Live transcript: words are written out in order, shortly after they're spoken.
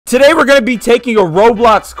Today we're going to be taking a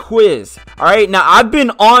Roblox quiz. Alright, now I've been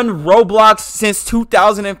on Roblox since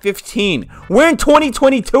 2015. We're in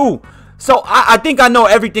 2022. So I think I know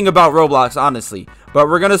everything about Roblox, honestly. But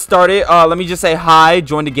we're going to start it. Let me just say hi,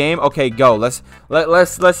 join the game. Okay, go. Let's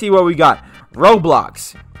see what we got.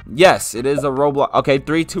 Roblox. Yes, it is a Roblox. Okay,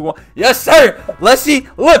 3, 2, 1. Yes, sir. Let's see.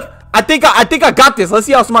 Look, I think I got this. Let's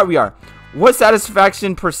see how smart we are. What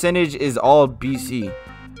satisfaction percentage is all BC?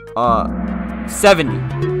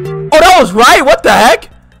 70. Oh, that was right. What the heck?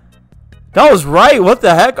 That was right. What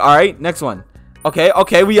the heck? All right, next one.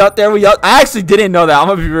 Okay, we out there. I actually didn't know that. I'm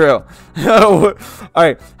gonna be real. All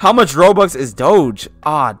right, how much Robux is Doge?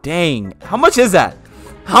 Ah, dang. How much is that?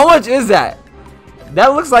 How much is that?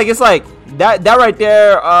 That looks like it's like that right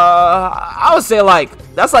there. I would say like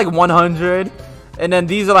that's like 100, and then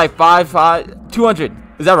these are like 200.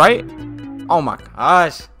 Is that right? Oh my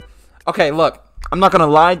gosh. Okay, look. I'm not gonna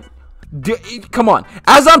lie. Come on.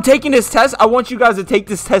 As I'm taking this test, I want you guys to take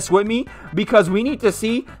this test with me because we need to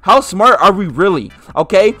see how smart are we really.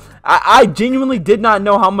 Okay, I genuinely did not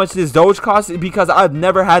know how much this Doge costs because I've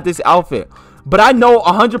never had this outfit, but I know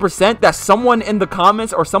 100% that someone in the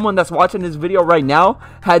comments or someone that's watching this video right now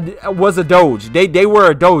was a Doge. They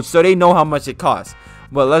were a Doge, so they know how much it costs.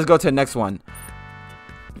 But let's go to the next one.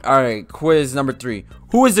 All right, quiz number 3.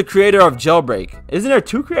 Who is the creator of Jailbreak? Isn't there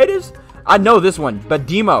 2 creators? I know this one,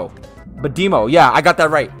 Badimo. Yeah, I got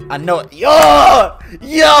that right. I know it. Yo, I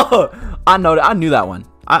know that. I knew that one.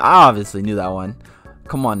 I obviously knew that one.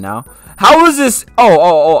 Come on now. How is this?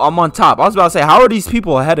 Oh, I'm on top. I was about to say, how are these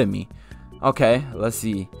people ahead of me? Okay, let's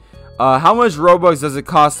see. How much Robux does it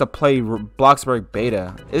cost to play Bloxburg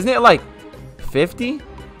Beta? Isn't it like 50?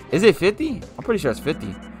 Is it 50? I'm pretty sure it's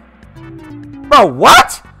 50. Bro,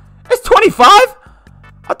 what? It's 25? I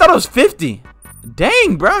thought it was 50.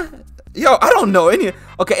 Dang, bruh. Yo, I don't know any.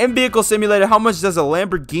 Okay, in vehicle simulator, how much does a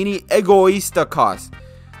Lamborghini Egoista cost?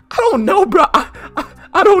 I don't know, bro.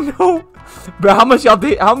 I don't know, bro. How much y'all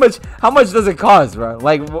think? How much does it cost, bro?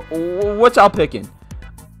 Like, what y'all picking?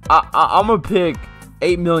 I'm gonna pick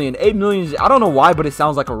 8 million. 8 million. I don't know why, but it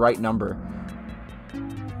sounds like a right number.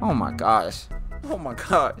 Oh my gosh. Oh my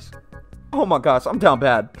gosh. Oh my gosh. I'm down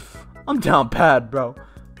bad. I'm down bad, bro.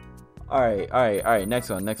 All right. Next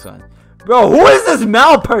one. Bro, who is this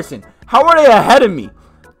Mal person? How are they ahead of me?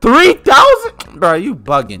 3,000? Bro, you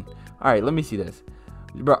bugging. All right, let me see this.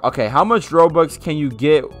 Bro, okay, how much Robux can you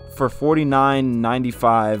get for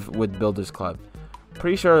 $49.95 with Builders Club?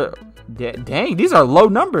 Pretty sure. Dang, these are low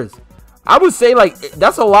numbers. I would say like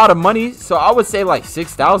that's a lot of money, so I would say like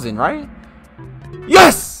 6,000, right?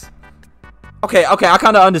 Yes. Okay, I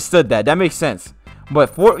kind of understood that. That makes sense.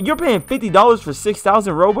 But you're paying $50 for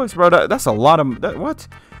 6,000 Robux, bro. That's a lot of what?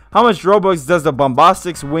 How much Robux does the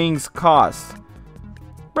Bombastics wings cost?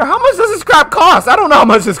 Bro, how much does this crap cost? I don't know how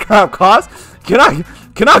much this crap costs. Can I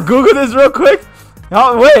Google this real quick?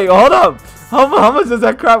 Wait, hold up. How much does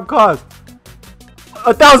that crap cost?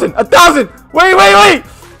 1,000. Wait.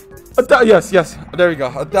 Yes. There we go.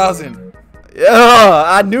 1,000. Yeah,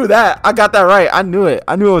 I knew that. I got that right. I knew it.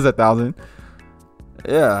 I knew it was 1,000.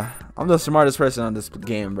 Yeah, I'm the smartest person on this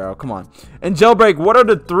game, bro. Come on. In Jailbreak, what are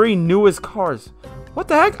the 3 newest cars? What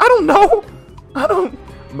the heck? I don't know.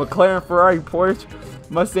 McLaren, Ferrari, Porsche,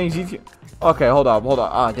 Mustang, GT. Okay, hold up.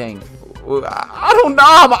 Ah, dang. I don't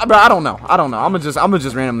know, bro. I don't know. I'm gonna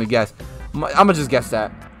just randomly guess. I'm gonna just guess that.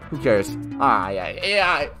 Who cares? Ah,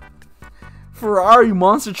 yeah. Ferrari,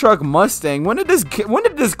 monster truck, Mustang. When did this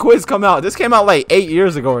quiz come out? This came out like 8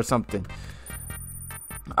 years ago or something.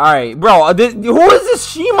 All right, bro. Who is this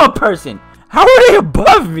Shima person? How are they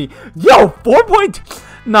above me? Yo, 4.2.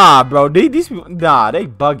 Nah, bro. These people. Nah, they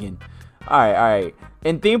bugging. All right.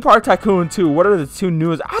 In Theme Park Tycoon 2, what are the 2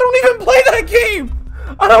 newest? I don't even play that game.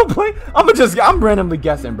 I don't play. I'm randomly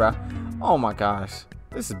guessing, bro. Oh my gosh,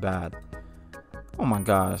 this is bad. Oh my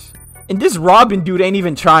gosh. And this Robin dude ain't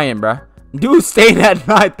even trying, bro. Dude staying at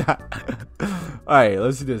night. All right,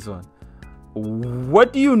 let's see this one.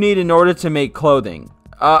 What do you need in order to make clothing?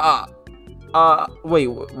 Wait,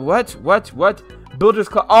 what? Builders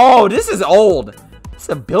Club. Oh, this is old. It's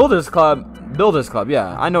a Builders Club.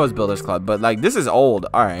 Yeah, I know it's Builders Club, but like this is old.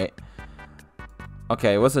 All right.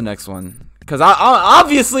 Okay, what's the next one? Because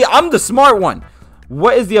obviously I'm the smart one.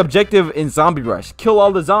 What is the objective in Zombie Rush? Kill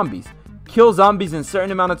all the zombies. Kill zombies in a certain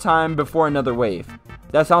amount of time before another wave.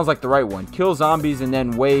 That sounds like the right one. Kill zombies and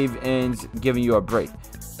then wave ends, giving you a break.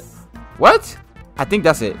 What? I think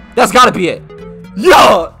that's it. That's gotta be it.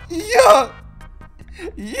 Yeah.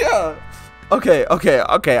 Okay.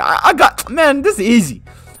 I got, man, this is easy.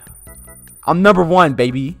 I'm number 1,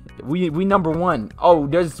 baby. We number 1. Oh,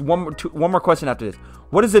 there's one more question after this.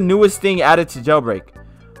 What is the newest thing added to Jailbreak?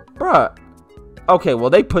 Bruh. Okay,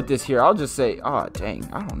 well, they put this here. I'll just say, oh, dang.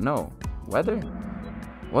 I don't know. Weather?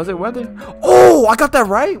 Was it weather? Oh, I got that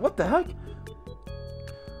right. What the heck?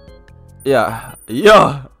 Yeah.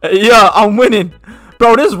 I'm winning.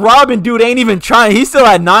 Bro, this Robin dude ain't even trying. He's still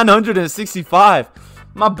at 965.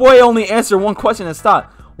 My boy only answered one question and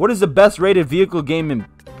stopped. What is the best rated vehicle game in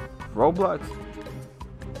Roblox?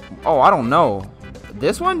 Oh, I don't know.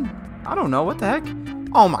 This one? I don't know. What the heck?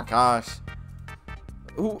 Oh my gosh.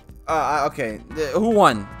 Who? Okay. Who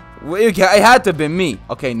won? It had to have been me.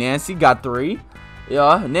 Okay, Nancy got 3.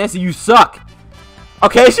 Yeah, Nancy, you suck.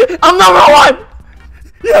 Okay, I'm number 1.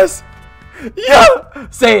 Yes. Yeah.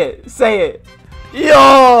 Say it.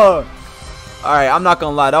 Yo. Alright, I'm not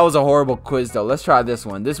gonna lie. That was a horrible quiz, though. Let's try this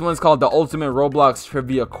one. This one's called the Ultimate Roblox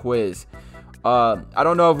Trivia Quiz. I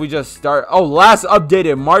don't know if we just start. Oh, last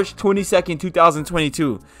updated March 22nd,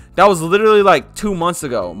 2022. That was literally like 2 months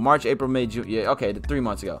ago. March, April, May, June. Yeah, okay, 3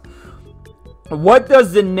 months ago. What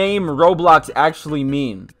does the name Roblox actually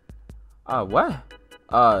mean? What?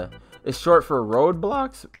 It's short for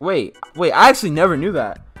roadblocks? Wait, I actually never knew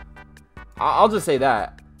that. I'll just say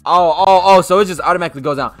that. Oh, so it just automatically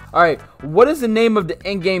goes down. Alright, what is the name of the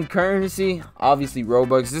in-game currency? Obviously,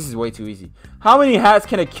 Robux. This is way too easy. How many hats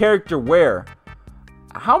can a character wear?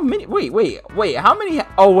 How many? Wait. How many?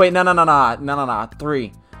 Oh, wait, no.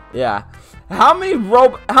 3. Yeah. How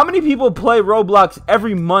many people play Roblox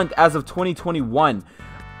every month as of 2021?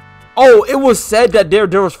 Oh, it was said that there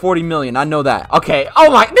was 40 million. I know that. Okay. Oh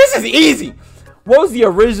my, this is easy. What was the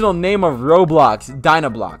original name of Roblox?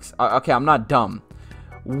 Dynablocks. Okay, I'm not dumb.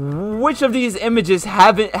 Which of these images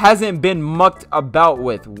hasn't been mucked about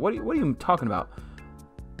with? What are you talking about?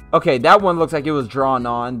 Okay, that one looks like it was drawn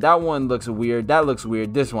on. That one looks weird. That looks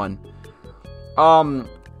weird. This one.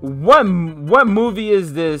 What movie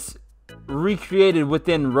is this recreated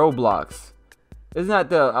within Roblox? Isn't that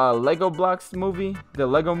the Lego Blocks movie? The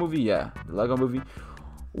Lego movie? Yeah, the Lego movie.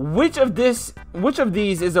 Which of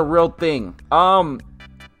these is a real thing?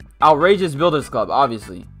 Outrageous Builders Club,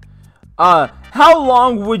 obviously. How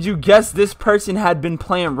long would you guess this person had been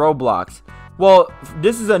playing Roblox? Well,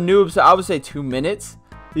 this is a noob, so I would say 2 minutes.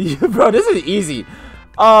 Bro, this is easy.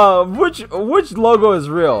 Which logo is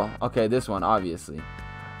real? Okay, this one, obviously.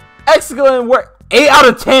 Excellent work. 8 out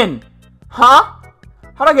of 10. Huh?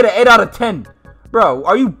 How'd I get an 8 out of 10? Bro,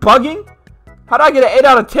 are you bugging? How'd I get an 8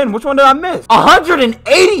 out of 10? Which one did I miss?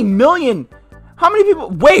 180 million. How many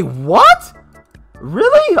people? Wait, what?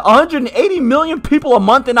 Really? 180 million people a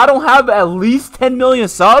month and I don't have at least 10 million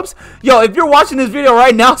subs? Yo, if you're watching this video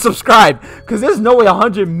right now, subscribe. Because there's no way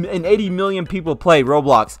 180 million people play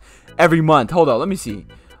Roblox every month. Hold on, let me see.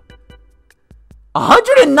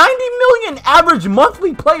 190 million average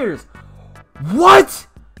monthly players. What?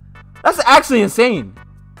 That's actually insane.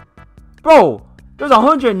 Bro, there's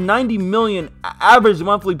 190 million average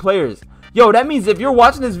monthly players. Yo, that means if you're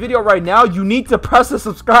watching this video right now, you need to press the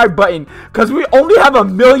subscribe button because we only have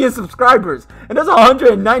 1 million subscribers and there's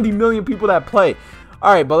 190 million people that play.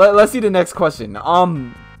 All right, but let's see the next question.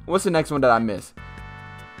 What's the next one that I missed?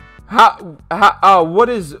 What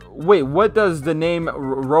does the name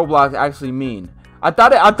Roblox actually mean? I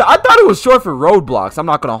thought it was short for roadblocks. I'm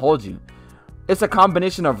not gonna hold you. It's a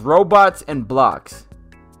combination of robots and blocks.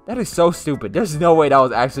 That is so stupid. There's no way that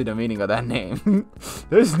was actually the meaning of that name.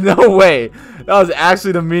 There's no way that was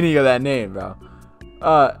actually the meaning of that name, bro.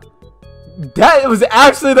 That was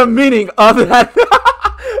actually the meaning of that.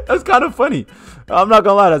 That's kind of funny. I'm not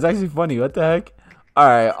gonna lie, that's actually funny. What the heck?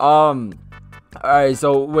 Alright,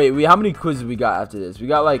 so wait, how many quizzes we got after this? We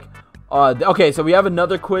got like okay, so we have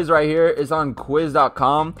another quiz right here. It's on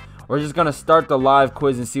quiz.com. We're just gonna start the live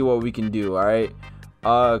quiz and see what we can do. Alright.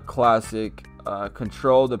 Classic.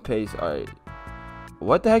 Control the pace. Alright.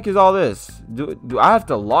 What the heck is all this? Do I have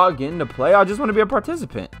to log in to play? I just want to be a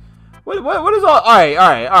participant. What is all?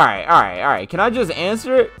 Alright. Can I just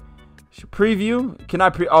answer it? Preview? Can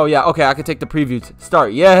I oh yeah, okay, I can take the preview.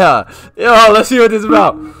 Start. Yeah. Yo, let's see what this is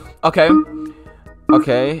about. Okay. What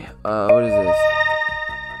is this?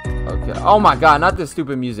 Okay. Oh my god, not this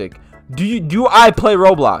stupid music. Do I play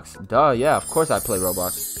Roblox? Duh, yeah, of course I play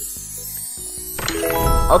Roblox.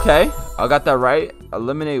 Okay, I got that right.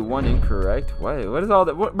 Eliminate 1 incorrect. What is all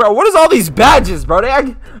that? Bro, what is all these badges, bro?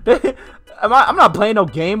 I'm not playing no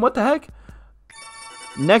game. What the heck?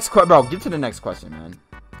 Next question, bro. Get to the next question, man.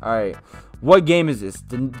 All right, what game is this?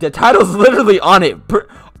 The title's literally on it.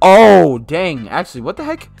 Oh, dang. Actually, what the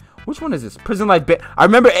heck? Which one is this? Prison Life Beta. I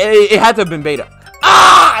remember it had to have been beta.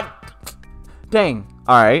 Ah! Dang.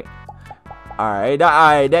 All right.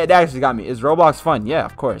 That actually got me. Is Roblox fun? Yeah,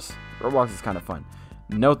 of course. Roblox is kind of fun.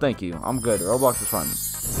 No, thank you. I'm good. Roblox is fun.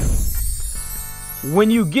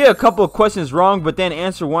 When you get a couple of questions wrong, but then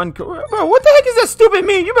answer one. Bro, what the heck is that stupid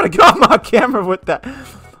meme? You better get off my camera with that.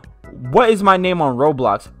 What is my name on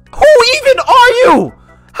Roblox? Who even are you?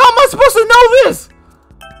 How am I supposed to know this?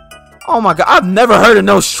 Oh my god, I've never heard of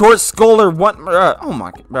no short scholar one. Oh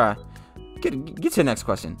my god, get to the next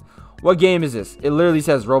question. What game is this? It literally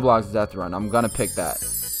says Roblox Death Run. I'm gonna pick that.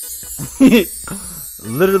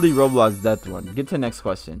 Literally Roblox Death Run. Get to the next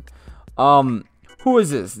question. Who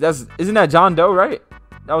is this? Isn't that John Doe, right?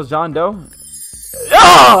 That was John Doe.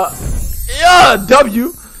 Yeah,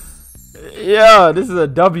 W. Yeah, this is a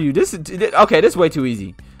W. Okay, this is way too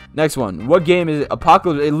easy. Next one. What game is it?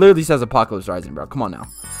 Apocalypse. It literally says Apocalypse Rising, bro. Come on now.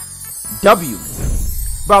 W.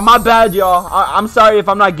 Bro, my bad, y'all. I'm sorry if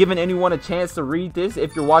I'm not giving anyone a chance to read this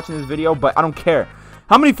if you're watching this video, but I don't care.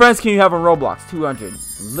 How many friends can you have on Roblox? 200.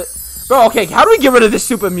 Bro, okay, how do we get rid of this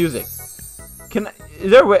stupid music?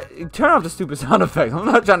 Is there a way? Turn off the stupid sound effects. I'm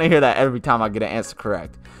not trying to hear that every time I get an answer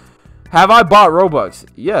correct. Have I bought Robux?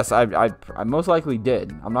 Yes, I most likely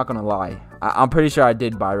did. I'm not gonna lie. I'm pretty sure I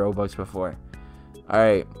did buy Robux before. All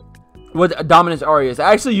right. What Dominus Aureus?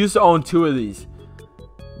 I actually used to own 2 of these.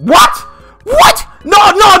 What? What? No!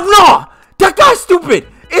 That guy's stupid.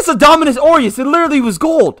 It's a Dominus Aureus. It literally was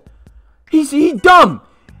gold. He dumb.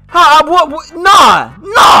 How? What?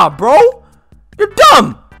 Nah, bro. You're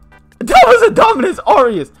dumb. That was a Dominus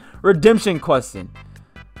Aureus. Redemption question.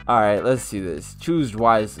 Alright, let's see this. Choose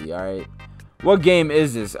wisely, alright. What game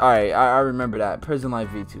is this? Alright, I remember that. Prison Life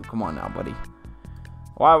V2. Come on now, buddy.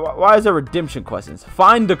 Why is there redemption questions?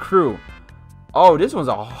 Find the crew. Oh, this one's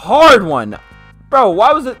a hard one. Bro,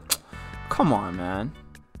 why was it? Come on, man.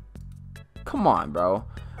 Come on, bro.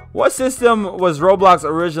 What system was Roblox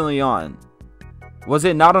originally on? Was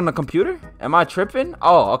it not on a computer? Am I tripping?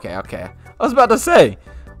 Oh, okay. I was about to say.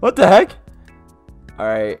 What the heck?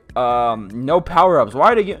 Alright, no power-ups.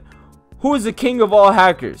 Why did get? Who is the king of all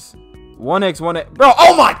hackers? 1x1x. Bro,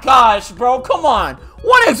 oh my gosh, bro, come on.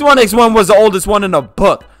 1x1x1 was the oldest one in the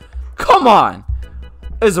book. Come on.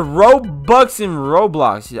 Is Robux in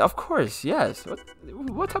Roblox? Of course, yes.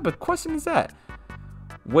 What type of question is that?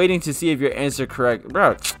 Waiting to see if your answer correct.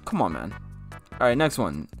 Bro, come on, man. Alright, next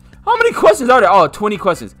one. How many questions are there? Oh, 20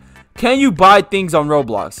 questions. Can you buy things on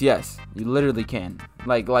Roblox? Yes, you literally can.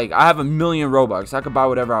 Like I have 1 million Robux. I could buy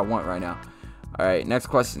whatever I want right now. All right, next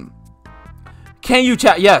question. Can you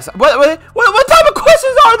chat? Yes. What type of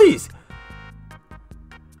questions are these,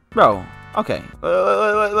 bro? Okay,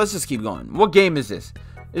 let's just keep going. What game is this?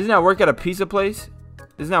 Isn't that work at a pizza place?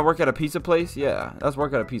 Yeah, that's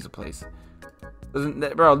work at a pizza place.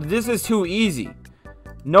 Bro, this is too easy.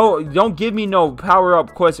 No, don't give me no power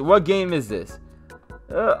up question. What game is this?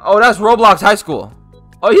 Oh, that's Roblox High School.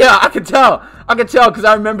 Oh yeah, I could tell because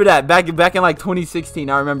I remember that back in like 2016.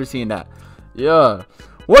 I remember seeing that. Yeah.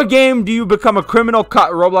 What game do you become a criminal?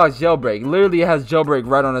 Roblox jailbreak. Literally, it has jailbreak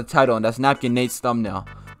right on the title, and that's Napkin Nate's thumbnail.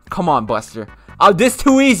 Come on, Buster. Oh, this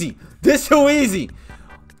too easy.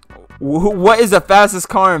 What is the fastest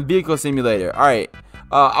car in Vehicle Simulator? All right.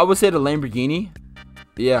 I would say the Lamborghini.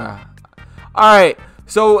 Yeah. All right.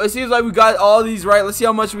 So it seems like we got all these right. Let's see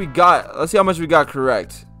how much we got.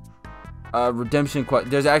 Correct. Redemption question.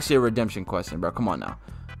 There's actually a redemption question, bro. Come on now.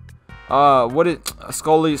 What is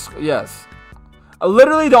Scully? Yes.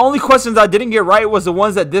 Literally, the only questions I didn't get right was the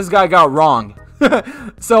ones that this guy got wrong.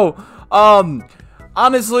 So,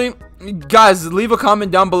 honestly, guys, leave a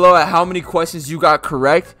comment down below at how many questions you got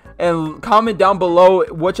correct, and comment down below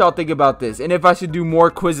what y'all think about this, and if I should do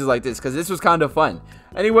more quizzes like this, because this was kind of fun.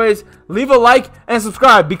 Anyways, leave a like and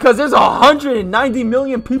subscribe, because there's 190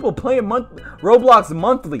 million people playing Roblox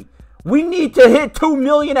monthly. We need to hit 2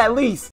 million at least.